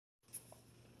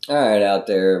Alright out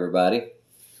there, everybody.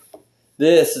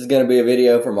 This is going to be a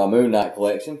video for my Moon Knight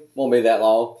collection. Won't be that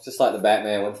long. It's just like the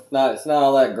Batman one. It's not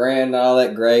all that grand, not all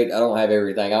that great. I don't have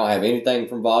everything. I don't have anything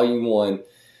from Volume 1.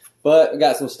 But we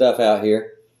got some stuff out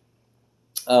here.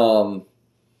 So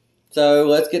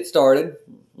let's get started.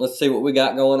 Let's see what we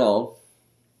got going on.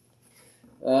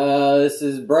 This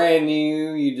is brand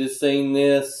new. You just seen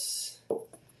this.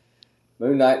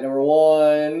 Moon Knight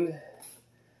 #1.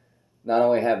 Not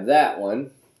only have that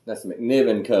one. That's the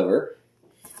McNiven cover.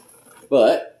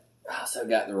 But I also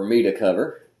got the Romita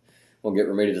cover. We'll get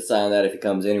Romita to sign that if he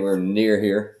comes anywhere near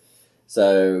here.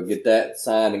 So get that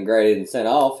signed and graded and sent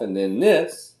off. And then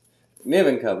this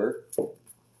McNiven cover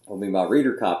will be my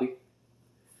reader copy.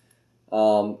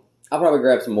 I'll probably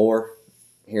grab some more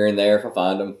here and there if I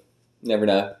find them. Never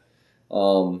know.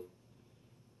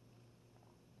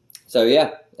 So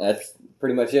yeah, that's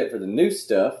pretty much it for the new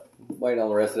stuff. Waiting on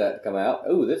the rest of that to come out.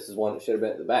 Oh, this is one that should have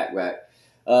been at the back.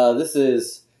 This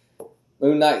is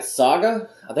Moon Knight Saga.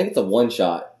 I think it's a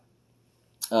one-shot.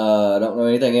 I don't know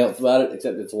anything else about it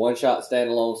except it's a one-shot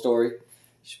standalone story.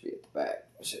 Should be at the back.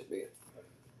 Should be.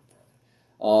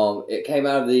 It came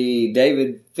out of the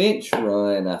David Finch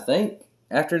run, I think.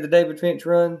 After the David Finch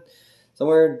run,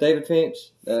 somewhere David Finch.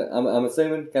 I'm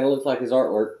assuming kind of looks like his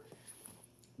artwork,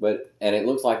 and it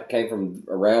looks like it came from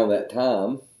around that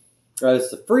time.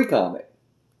 It's a free comic.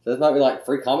 So this might be like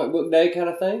free comic book day kind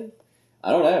of thing.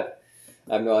 I don't know.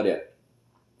 I have no idea.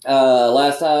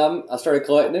 Last time I started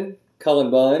collecting, Cullen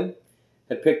Bunn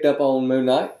had picked up on Moon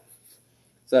Knight.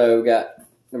 So we got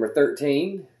number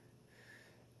 13.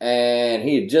 And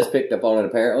he had just picked up on it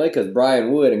apparently because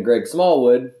Brian Wood and Greg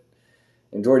Smallwood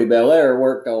and Jordi Belair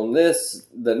worked on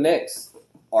the next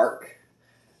arc.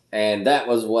 And that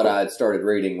was what I had started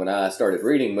reading when I started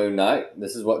reading Moon Knight.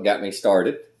 This is what got me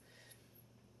started.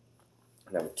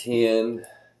 Number 10,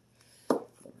 number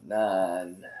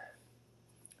 9,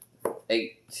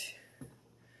 8,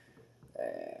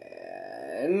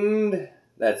 and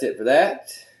that's it for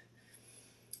that.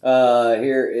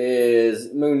 Here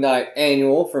is Moon Knight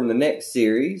Annual from the next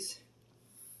series.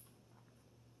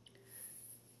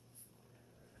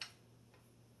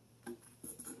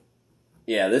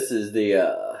 Yeah, this is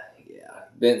the,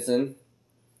 Benson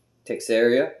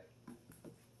Teixeira.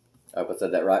 I hope I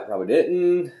said that right, probably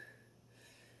didn't.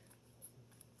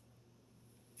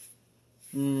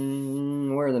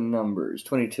 Where are the numbers?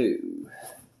 22,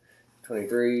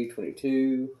 23,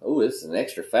 22. Oh, this is an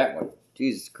extra fat one.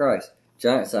 Jesus Christ.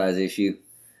 Giant size issue.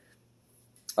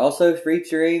 Also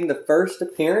featuring the first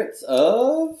appearance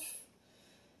of...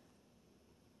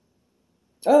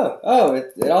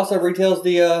 It also retails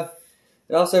the...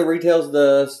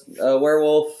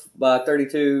 Werewolf by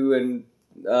 32 and...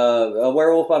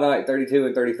 Werewolf by Night 32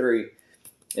 and 33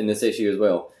 in this issue as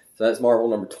well. So that's Marvel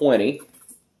number 20.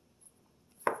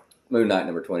 Moon Knight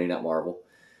number 20, not Marvel.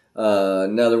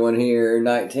 Another one here,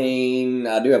 19.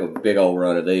 I do have a big old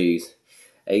run of these.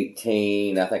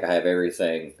 18. I think I have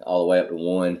everything all the way up to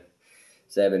 1.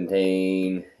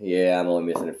 17. Yeah, I'm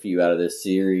only missing a few out of this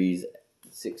series.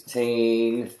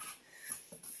 16.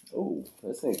 Oh,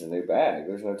 this needs a new bag.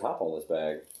 There's no top on this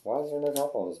bag. Why is there no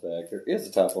top on this bag? There is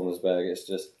a top on this bag. It's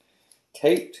just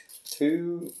taped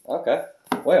to... Okay.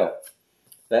 Well,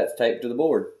 that's taped to the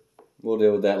board. We'll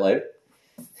deal with that later.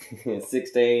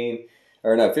 16,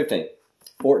 or no, 15,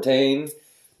 14.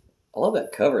 I love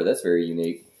that cover. That's very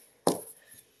unique.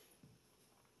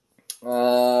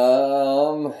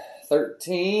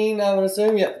 13, I would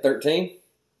assume. Yep, 13.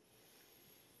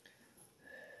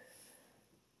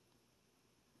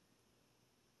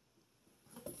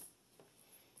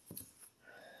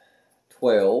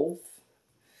 12.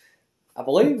 I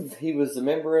believe he was a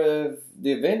member of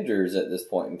the Avengers at this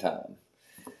point in time.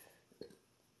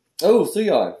 Oh,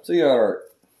 Suyon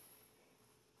art.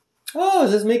 Oh,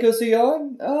 is this Miko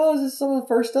Suyon? Oh, is this some of the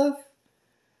first stuff?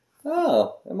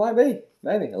 Oh, it might be.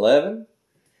 Maybe. 11.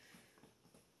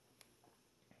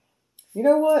 You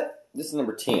know what? This is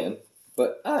number 10,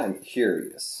 but I'm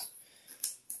curious.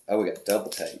 Oh, we got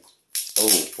double tape.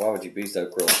 Oh, why would you be so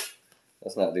cruel?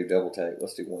 Let's not do double tape.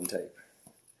 Let's do one tape.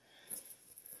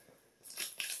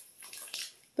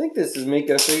 I think this is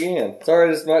Miko Suyon.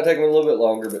 Sorry, this might take me a little bit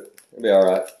longer, but it'll be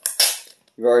alright.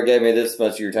 You've already gave me this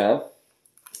much of your time.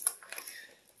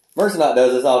 Mercenot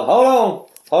does this all. Hold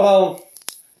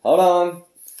on.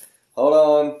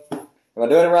 Am I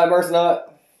doing it right, Mercenot?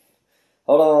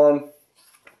 Hold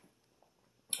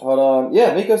on.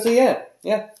 Yeah, Miko Suyon.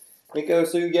 Yeah. Miko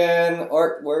Suyon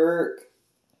artwork.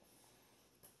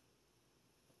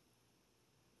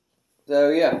 So,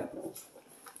 yeah.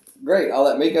 Great. All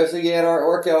that Miko Suyon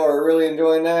artwork y'all are really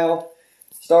enjoying now.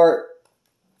 Start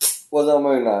was on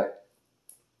Moon Knight.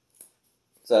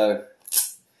 So,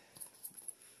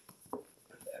 put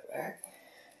that back.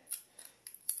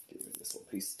 Give me this little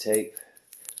piece of tape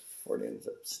before it ends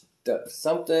up stuck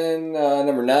something.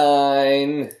 Number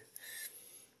 9.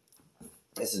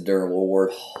 This is during World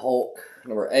War Hulk.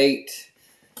 Number 8.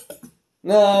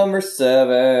 Number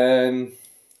 7.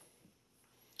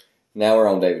 Now we're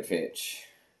on David Finch.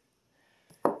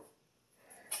 Number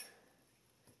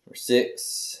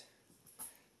 6.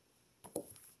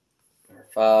 Number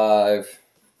 5.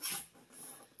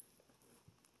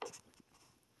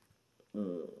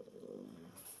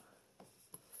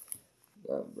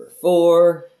 Number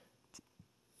 4.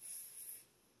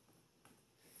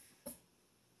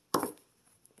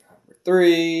 Number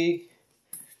 3.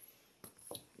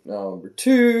 Number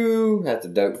 2. That's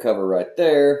the dope cover right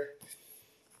there.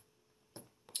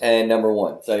 And number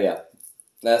 1. So yeah,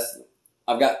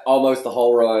 I've got almost the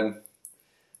whole run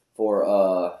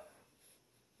for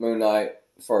Moon Knight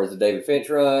as far as the David Finch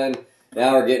run.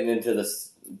 Now we're getting into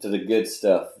the good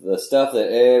stuff, the stuff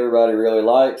that everybody really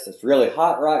likes. It's really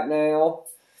hot right now.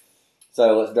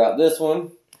 So let's drop this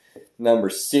one. Number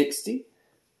 60.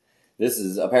 This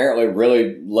is apparently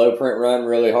really low print run,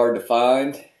 really hard to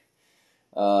find.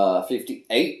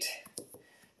 58.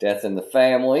 Death in the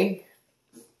Family.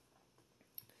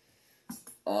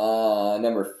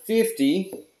 Number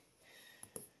 50.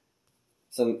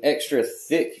 Some extra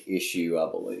thick issue,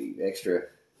 I believe.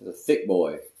 The thick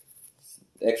boy.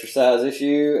 Extra size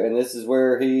issue, and this is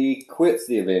where he quits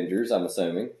the Avengers, I'm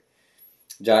assuming.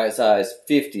 Giant size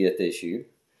 50th issue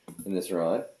in this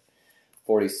run.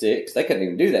 46. They couldn't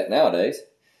even do that nowadays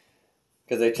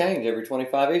because they change every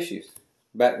 25 issues.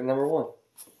 Back to number 1.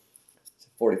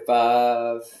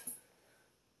 45.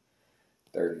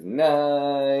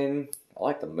 39. I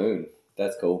like the moon.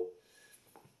 That's cool.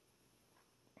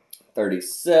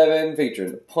 37,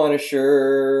 featuring the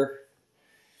Punisher.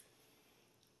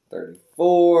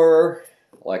 34.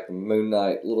 I like the Moon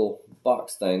Knight little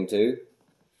box thing too.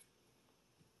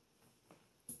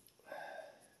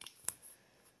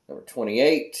 Number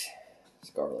 28,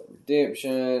 Scarlet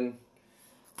Redemption.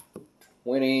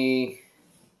 20.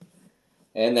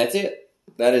 And that's it.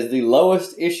 That is the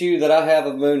lowest issue that I have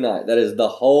of Moon Knight. That is the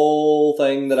whole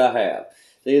thing that I have.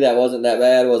 See, that wasn't that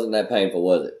bad, wasn't that painful,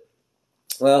 was it?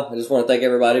 Well, I just want to thank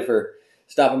everybody for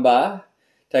stopping by,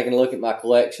 taking a look at my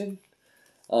collection.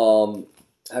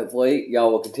 Hopefully,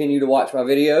 y'all will continue to watch my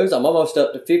videos. I'm almost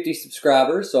up to 50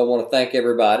 subscribers, so I want to thank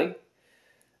everybody.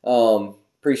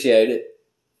 Appreciate it.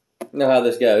 Know how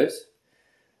this goes.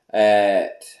 I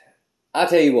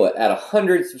tell you what, at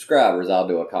 100 subscribers, I'll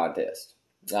do a contest.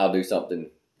 I'll do something.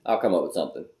 I'll come up with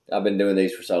something. I've been doing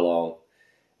these for so long,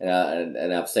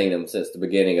 and I've seen them since the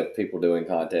beginning of people doing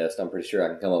contests. I'm pretty sure I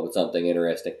can come up with something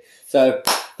interesting. So,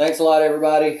 thanks a lot,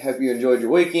 everybody. Hope you enjoyed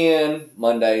your weekend.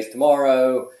 Monday's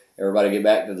tomorrow. Everybody get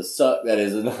back to the suck that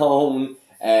is known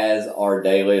as our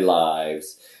daily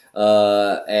lives.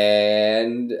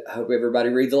 And hope everybody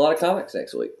reads a lot of comics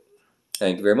next week.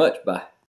 Thank you very much. Bye.